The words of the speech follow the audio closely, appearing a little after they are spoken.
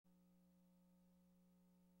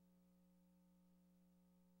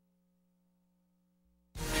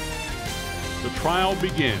trial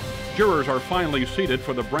begins. Jurors are finally seated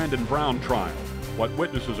for the Brandon Brown trial. What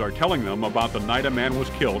witnesses are telling them about the night a man was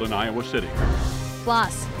killed in Iowa City.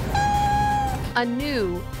 Plus, a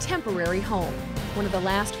new temporary home. One of the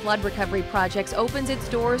last flood recovery projects opens its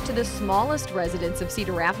doors to the smallest residents of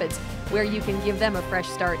Cedar Rapids, where you can give them a fresh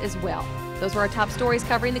start as well. Those are our top stories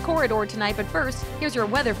covering the corridor tonight, but first, here's your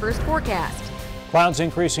Weather First forecast. Clouds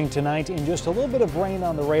increasing tonight and just a little bit of rain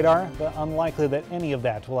on the radar, but unlikely that any of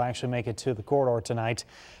that will actually make it to the corridor tonight.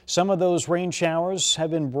 Some of those rain showers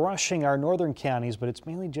have been brushing our northern counties, but it's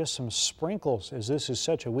mainly just some sprinkles, as this is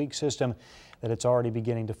such a weak system that it's already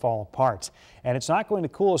beginning to fall apart. And it's not going to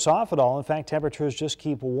cool us off at all. In fact, temperatures just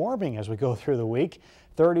keep warming as we go through the week.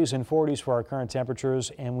 30s and 40s for our current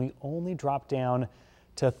temperatures, and we only drop down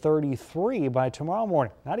to 33 by tomorrow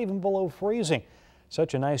morning, not even below freezing.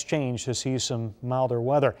 Such a nice change to see some milder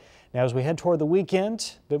weather. Now, as we head toward the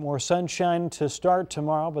weekend, a bit more sunshine to start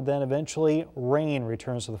tomorrow, but then eventually rain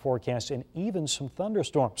returns to the forecast and even some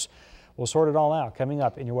thunderstorms. We'll sort it all out coming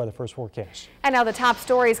up in your Weather First forecast. And now the top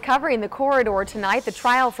stories covering the corridor tonight. The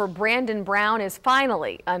trial for Brandon Brown is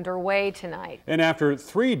finally underway tonight. And after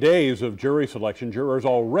 3 days of jury selection, jurors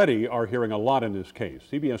already are hearing a lot in this case.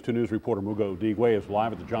 CBS 2 News reporter Mugo Digwe is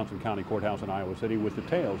live at the Johnson County Courthouse in Iowa City with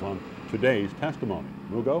details on today's testimony.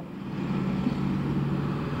 Mugo?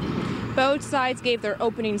 Both sides gave their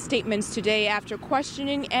opening statements today after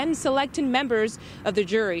questioning and selecting members of the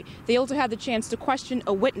jury. They also had the chance to question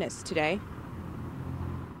a witness today.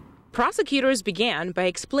 Prosecutors began by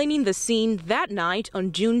explaining the scene that night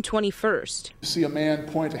on June 21st. You see a man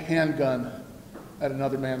point a handgun at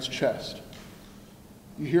another man's chest.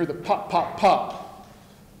 You hear the pop, pop, pop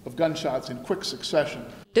of gunshots in quick succession.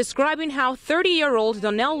 Describing how 30-year-old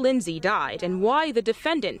Donnell Lindsay died and why the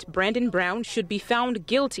defendant, Brandon Brown, should be found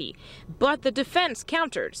guilty. But the defense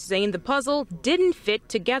countered, saying the puzzle didn't fit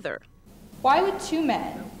together. Why would two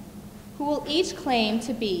men, who will each claim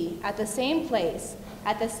to be at the same place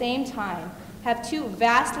at the same time, have two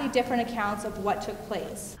vastly different accounts of what took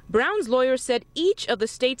place? Brown's lawyer said each of the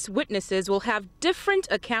state's witnesses will have different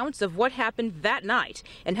accounts of what happened that night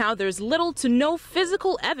and how there's little to no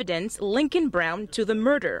physical evidence linking Brown to the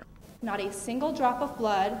murder. Not a single drop of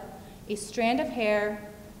blood, a strand of hair,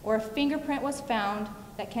 or a fingerprint was found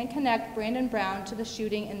that can connect Brandon Brown to the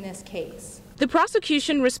shooting in this case. The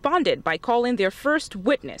prosecution responded by calling their first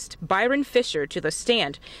witness, Byron Fisher, to the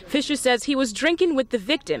stand. Fisher says he was drinking with the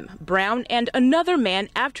victim, Brown, and another man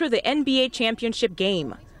after the NBA championship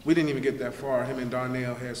game. We didn't even get that far. Him and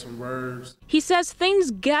Darnell had some words. He says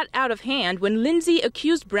things got out of hand when Lindsay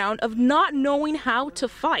accused Brown of not knowing how to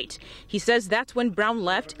fight. He says that's when Brown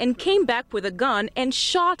left and came back with a gun and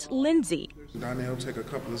shot Lindsay. Darnell took a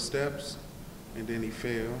couple of steps and then he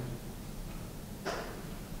fell.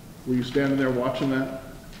 Were you standing there watching that?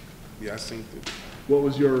 Yeah, I seen it. What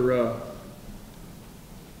was your reaction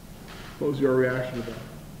to that?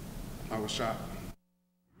 I was shocked.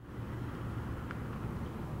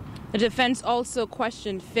 The defense also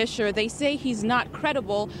questioned Fisher. They say he's not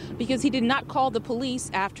credible because he did not call the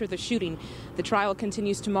police after the shooting. The trial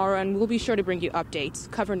continues tomorrow, and we'll be sure to bring you updates.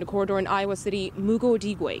 Covering the corridor in Iowa City, Mugo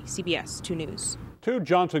Digwe, CBS 2 News. 2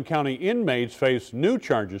 Johnson County inmates face new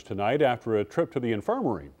charges tonight after a trip to the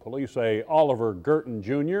infirmary. Police say Oliver Girton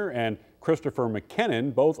Jr. and Christopher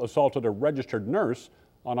McKinnon both assaulted a registered nurse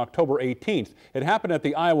on October 18th. It happened at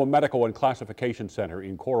the Iowa Medical and Classification Center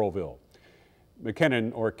in Coralville.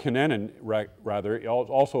 McKinnon, or Kinnanen rather,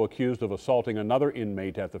 also accused of assaulting another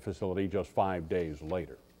inmate at the facility just 5 days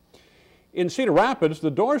later. In Cedar Rapids, the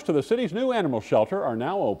doors to the city's new animal shelter are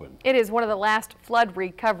now open. It is one of the last flood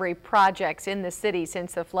recovery projects in the city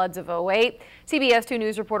since the floods of '08. CBS 2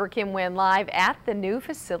 News reporter Kim Wynn live at the new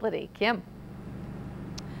facility. Kim.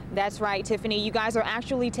 That's right, Tiffany. You guys are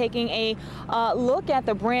actually taking a look at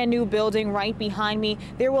the brand new building right behind me.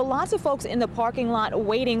 There were lots of folks in the parking lot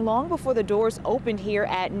waiting long before the doors opened here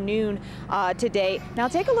at noon today. Now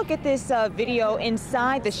take a look at this video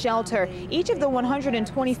inside the shelter. Each of the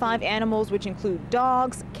 125 animals, which include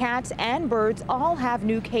dogs, cats, and birds, all have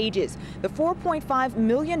new cages. The $4.5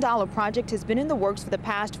 million project has been in the works for the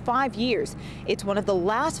past 5 years. It's one of the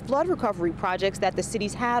last flood recovery projects that the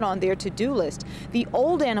city's had on their to-do list. The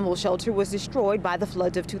old animal shelter was destroyed by the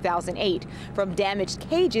floods of 2008. From damaged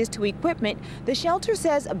cages to equipment, the shelter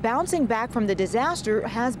says bouncing back from the disaster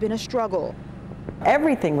has been a struggle.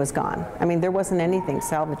 Everything was gone. I mean, there wasn't anything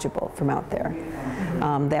salvageable from out there.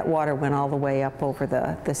 That water went all the way up over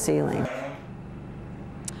the ceiling.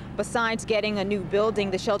 Besides getting a new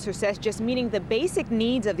building, the shelter says just meeting the basic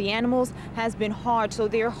needs of the animals has been hard, so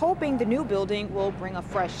they're hoping the new building will bring a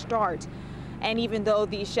fresh start. And even though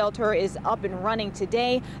the shelter is up and running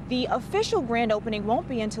today, the official grand opening won't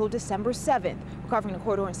be until December 7th. Covering the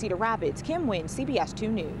corridor in Cedar Rapids, Kim Nguyen, CBS 2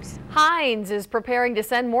 News. Heinz is preparing to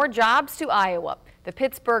send more jobs to Iowa. The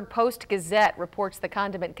Pittsburgh Post-Gazette reports the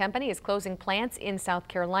condiment company is closing plants in South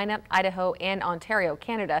Carolina, Idaho, and Ontario,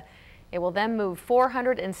 Canada. It will then move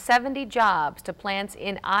 470 jobs to plants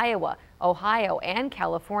in Iowa, Ohio, and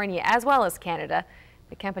California, as well as Canada.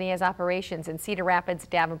 The company has operations in Cedar Rapids,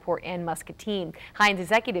 Davenport, and Muscatine. Heinz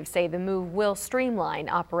executives say the move will streamline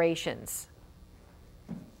operations.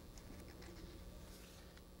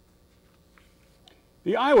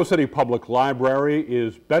 The Iowa City Public Library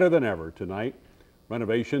is better than ever tonight.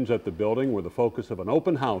 Renovations at the building were the focus of an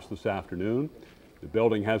open house this afternoon. The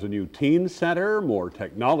building has a new teen center, more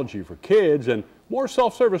technology for kids, and more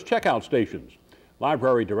self-service checkout stations.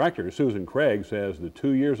 Library Director Susan Craig says the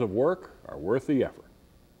 2 years of work are worth the effort.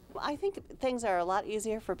 I think things are a lot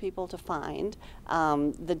easier for people to find.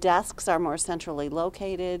 The desks are more centrally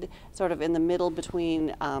located, sort of in the middle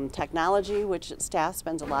between technology, which staff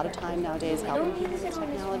spends a lot of time nowadays helping people with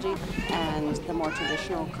technology, and the more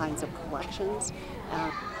traditional kinds of collections.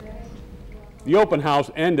 The open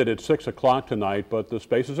house ended at 6 o'clock tonight, but the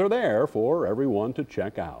spaces are there for everyone to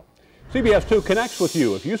check out. CBS 2 connects with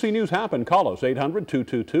you. If you see news happen, call us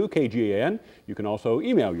 800-222-KGAN. You can also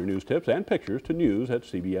email your news tips and pictures to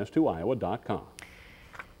news@cbs2iowa.com.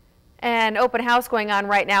 An open house going on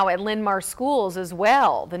right now at Linn-Mar Schools as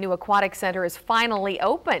well. The new aquatic center is finally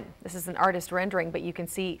open. This is an artist rendering, but you can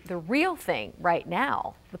see the real thing right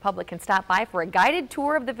now. The public can stop by for a guided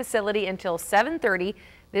tour of the facility until 7:30.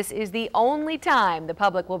 This is the only time the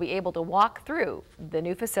public will be able to walk through the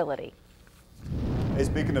new facility. Hey,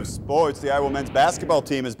 speaking of sports, the Iowa men's basketball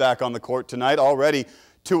team is back on the court tonight, already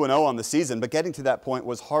 2-0 on the season, but getting to that point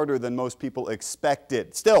was harder than most people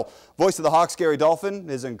expected. Still, voice of the Hawks, Gary Dolphin,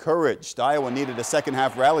 is encouraged. Iowa needed a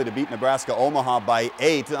second-half rally to beat Nebraska-Omaha by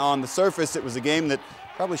 8. On the surface, it was a game that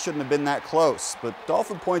probably shouldn't have been that close, but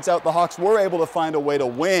Dolphin points out the Hawks were able to find a way to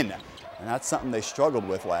win, and that's something they struggled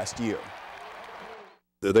with last year.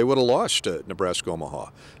 They would have lost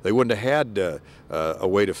Nebraska-Omaha. They wouldn't have had a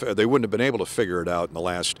way to. They wouldn't have been able to figure it out in the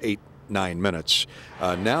last 8-9 minutes.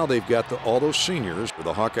 Now they've got all those seniors.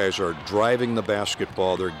 The Hawkeyes are driving the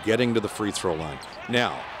basketball. They're getting to the free throw line.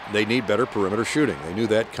 Now they need better perimeter shooting. They knew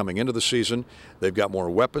that coming into the season. They've got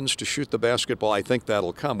more weapons to shoot the basketball. I think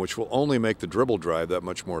that'll come, which will only make the dribble drive that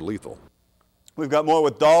much more lethal. We've got more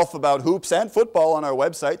with Dolph about hoops and football on our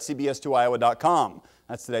website, cbs2iowa.com.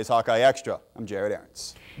 That's today's Hawkeye Extra. I'm Jared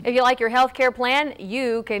Aarons. If you like your health care plan,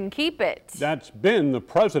 you can keep it. That's been the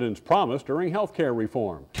president's promise during health care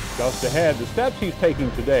reform. Just ahead, the steps he's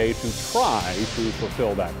taking today to try to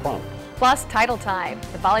fulfill that promise. Plus, title time.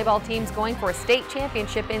 The volleyball team's going for a state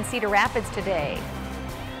championship in Cedar Rapids today.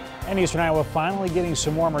 And Eastern Iowa finally getting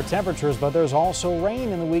some warmer temperatures, but there's also rain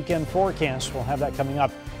in the weekend forecast. We'll have that coming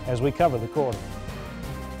up as we cover the corridor.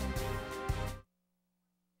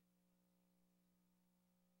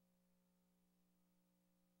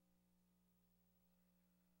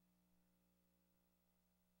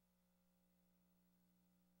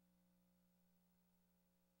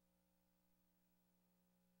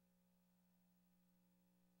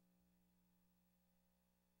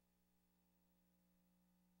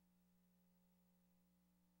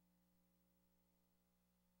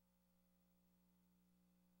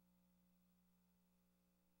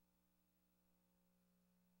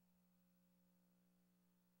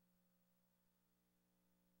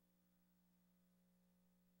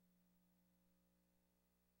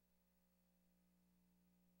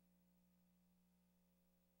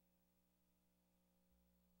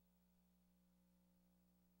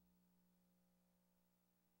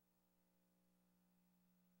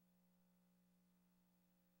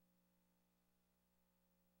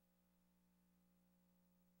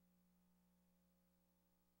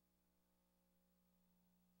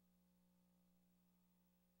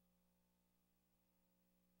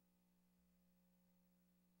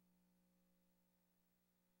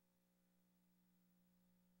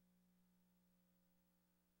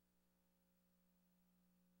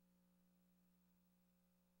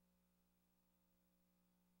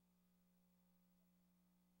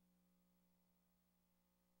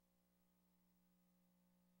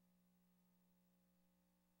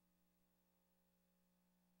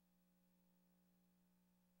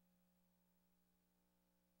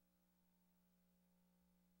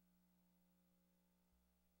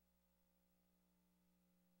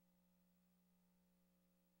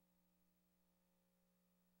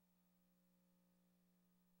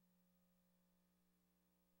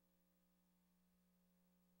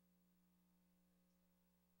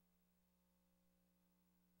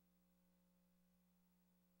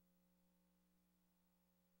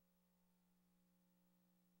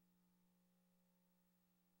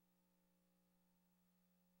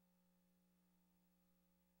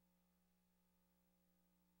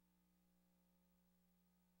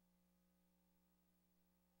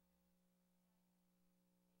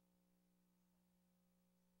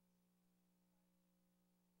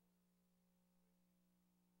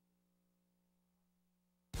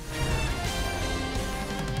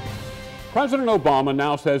 President Obama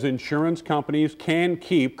now says insurance companies can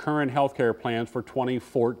keep current health care plans for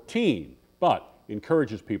 2014, but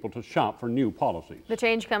encourages people to shop for new policies. The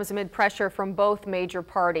change comes amid pressure from both major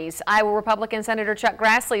parties. Iowa Republican Senator Chuck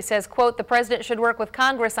Grassley says, quote, the president should work with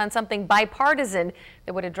Congress on something bipartisan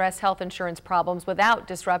that would address health insurance problems without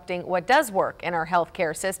disrupting what does work in our health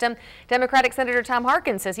care system. Democratic Senator Tom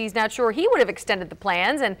Harkin says he's not sure he would have extended the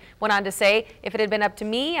plans and went on to say, if it had been up to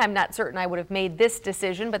me, I'm not certain I would have made this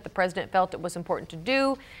decision, but the president felt it was important to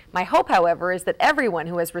do. My hope, however, is that everyone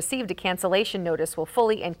who has received a cancellation notice will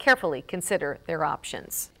fully and carefully consider their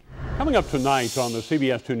options. Coming up tonight on the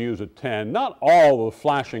CBS 2 News at 10, not all the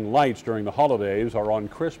flashing lights during the holidays are on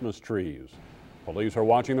Christmas trees. Police are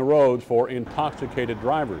watching the roads for intoxicated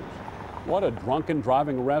drivers. What a drunken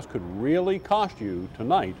driving arrest could really cost you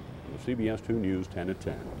tonight on the CBS 2 News 10 at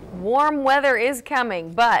 10. Warm weather is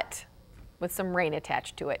coming, but with some rain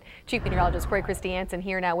attached to it. Chief Meteorologist Corey Christiansen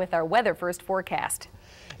here now with our Weather First forecast.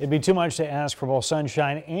 It'd be too much to ask for both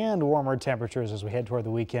sunshine and warmer temperatures as we head toward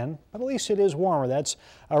the weekend, but at least it is warmer. That's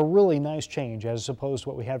a really nice change as opposed to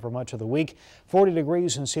what we had for much of the week. 40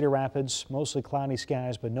 degrees in Cedar Rapids, mostly cloudy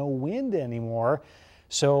skies, but no wind anymore.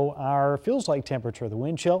 So our feels like temperature, the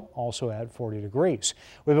wind chill, also at 40 degrees.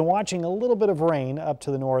 We've been watching a little bit of rain up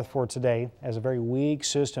to the north for today as a very weak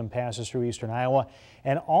system passes through eastern Iowa,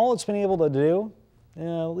 and all it's been able to do,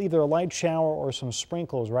 either a light shower or some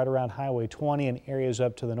sprinkles right around Highway 20 and areas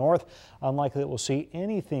up to the north. Unlikely that we'll see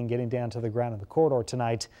anything getting down to the ground in the corridor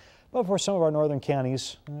tonight. But for some of our northern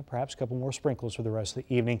counties, perhaps a couple more sprinkles for the rest of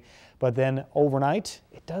the evening. But then overnight,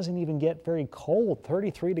 it doesn't even get very cold,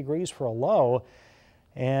 33 degrees for a low.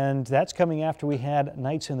 And that's coming after we had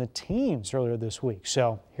nights in the teens earlier this week.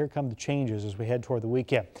 So here come the changes as we head toward the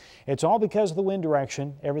weekend. It's all because of the wind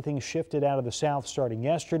direction. Everything shifted out of the south starting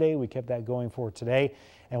yesterday. We kept that going for today.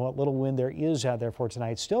 And what little wind there is out there for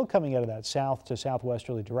tonight still coming out of that south to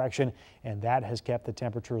southwesterly direction. And that has kept the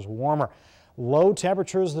temperatures warmer. Low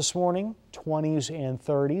temperatures this morning, 20s and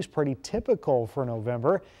 30s, pretty typical for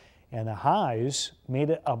November. And the highs made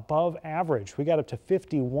it above average. We got up to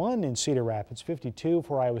 51 in Cedar Rapids, 52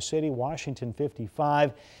 for Iowa City, Washington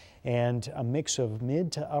 55, and a mix of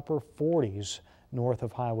mid to upper 40s north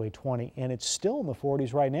of Highway 20. And it's still in the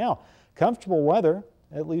 40s right now. Comfortable weather,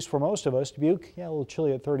 at least for most of us. Dubuque, yeah, a little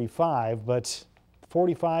chilly at 35, but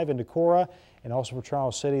 45 in Decorah and also for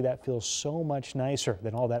Charles City. That feels so much nicer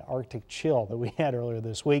than all that Arctic chill that we had earlier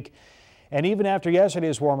this week. And even after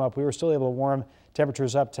yesterday's warm up, we were still able to warm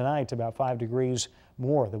temperatures up tonight about 5 degrees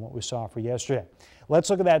more than what we saw for yesterday. Let's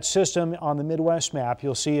look at that system on the Midwest map.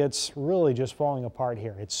 You'll see it's really just falling apart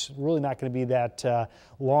here. It's really not going to be that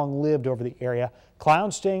long-lived over the area.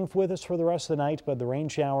 Clouds staying with us for the rest of the night, but the rain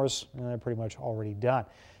showers are pretty much already done.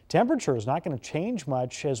 Temperature is not going to change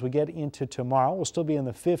much as we get into tomorrow. We'll still be in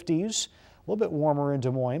the 50s. A little bit warmer in Des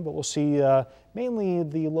Moines, but we'll see mainly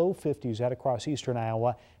the low 50s out across eastern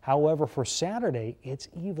Iowa. However, for Saturday, it's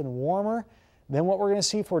even warmer than what we're going to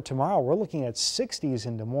see for tomorrow. We're looking at 60s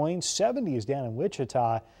in Des Moines, 70s down in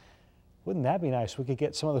Wichita. Wouldn't that be nice? We could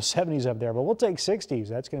get some of those 70s up there, but we'll take 60s.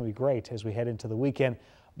 That's going to be great as we head into the weekend,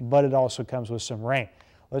 but it also comes with some rain.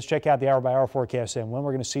 Let's check out the hour-by-hour forecast and when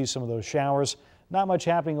we're going to see some of those showers. Not much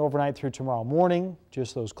happening overnight through tomorrow morning,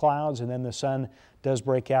 just those clouds, and then the sun does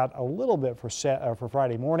break out a little bit for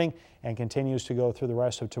Friday morning and continues to go through the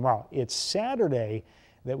rest of tomorrow. It's Saturday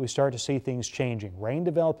that we start to see things changing. Rain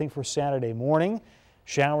developing for Saturday morning.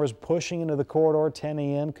 Showers pushing into the corridor, 10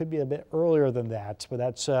 a.m. Could be a bit earlier than that, but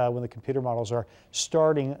that's when the computer models are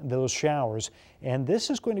starting those showers. And this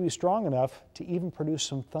is going to be strong enough to even produce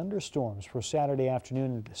some thunderstorms for Saturday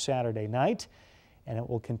afternoon and Saturday night. And it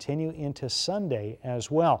will continue into Sunday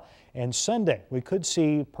as well. And Sunday, we could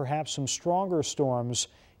see perhaps some stronger storms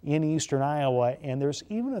in eastern Iowa, and there's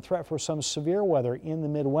even a threat for some severe weather in the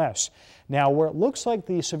Midwest. Now, where it looks like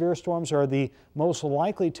the severe storms are the most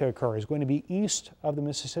likely to occur is going to be east of the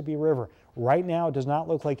Mississippi River. Right now, it does not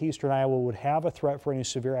look like eastern Iowa would have a threat for any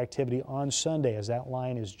severe activity on Sunday, as that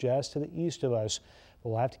line is just to the east of us. But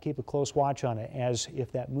we'll have to keep a close watch on it, as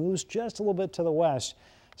if that moves just a little bit to the west,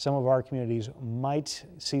 some of our communities might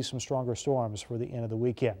see some stronger storms for the end of the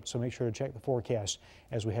weekend. So make sure to check the forecast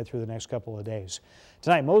as we head through the next couple of days.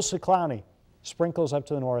 Tonight, mostly cloudy, sprinkles up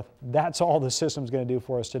to the north. That's all the system's going to do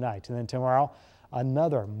for us tonight. And then tomorrow,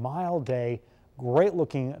 another mild day, great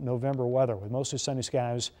looking November weather with mostly sunny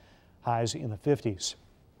skies, highs in the 50s.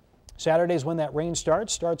 Saturday's when that rain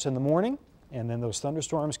starts in the morning, and then those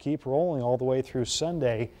thunderstorms keep rolling all the way through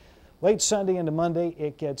Sunday. Late Sunday into Monday,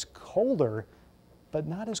 it gets colder, but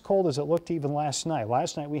not as cold as it looked even last night.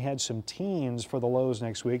 Last night we had some teens for the lows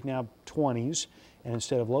next week, now 20s, and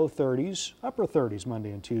instead of low 30s, upper 30s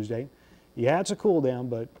Monday and Tuesday. Yeah, it's a cool down,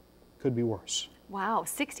 but could be worse. Wow,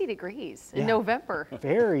 60 degrees in Yeah. November.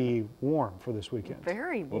 Very warm for this weekend.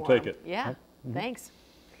 Very warm. We'll take it. Yeah, thanks.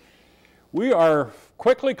 We are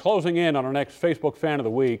quickly closing in on our next Facebook Fan of the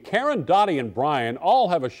Week. Karen, Dottie, and Brian all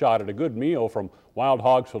have a shot at a good meal from Wild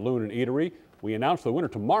Hog Saloon and Eatery. We announce the winner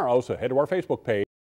tomorrow, so head to our Facebook page.